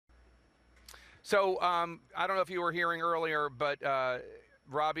So I don't know if you were hearing earlier, but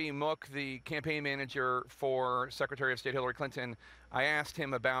Robbie Mook, the campaign manager for Secretary of State Hillary Clinton, I asked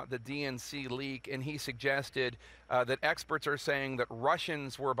him about the DNC leak, and he suggested that experts are saying that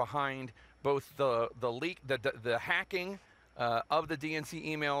Russians were behind both the leak, the hacking. Of the DNC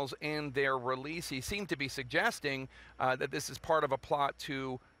emails and their release. He seemed to be suggesting that this is part of a plot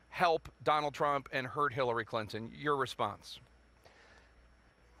to help Donald Trump and hurt Hillary Clinton. Your response?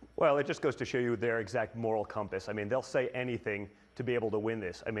 Well, it just goes to show you their exact moral compass. I mean, they'll say anything to be able to win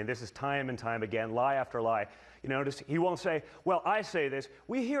this. I mean, this is time and time again, lie after lie. You notice he won't say, well, I say this.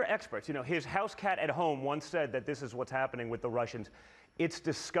 We hear experts. You know, his house cat at home once said that this is what's happening with the Russians. It's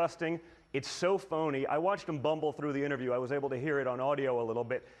disgusting. It's so phony. I watched him bumble through the interview. I was able to hear it on audio a little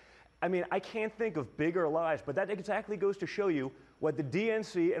bit. I mean, I can't think of bigger lies, but that exactly goes to show you what the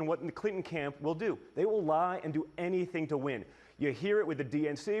DNC and what the Clinton camp will do. They will lie and do anything to win. You hear it with the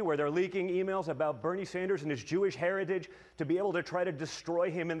DNC, where they're leaking emails about Bernie Sanders and his Jewish heritage to be able to try to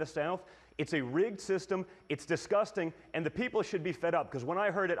destroy him in the South. It's a rigged system. It's disgusting, and the people should be fed up, because when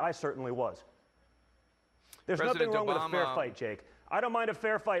I heard it, I certainly was. There's nothing wrong with a fair fight, Jake. I don't mind a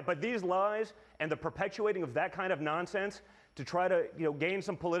fair fight, but these lies and the perpetuating of that kind of nonsense to try to, gain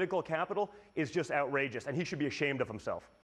some political capital is just outrageous, and he should be ashamed of himself.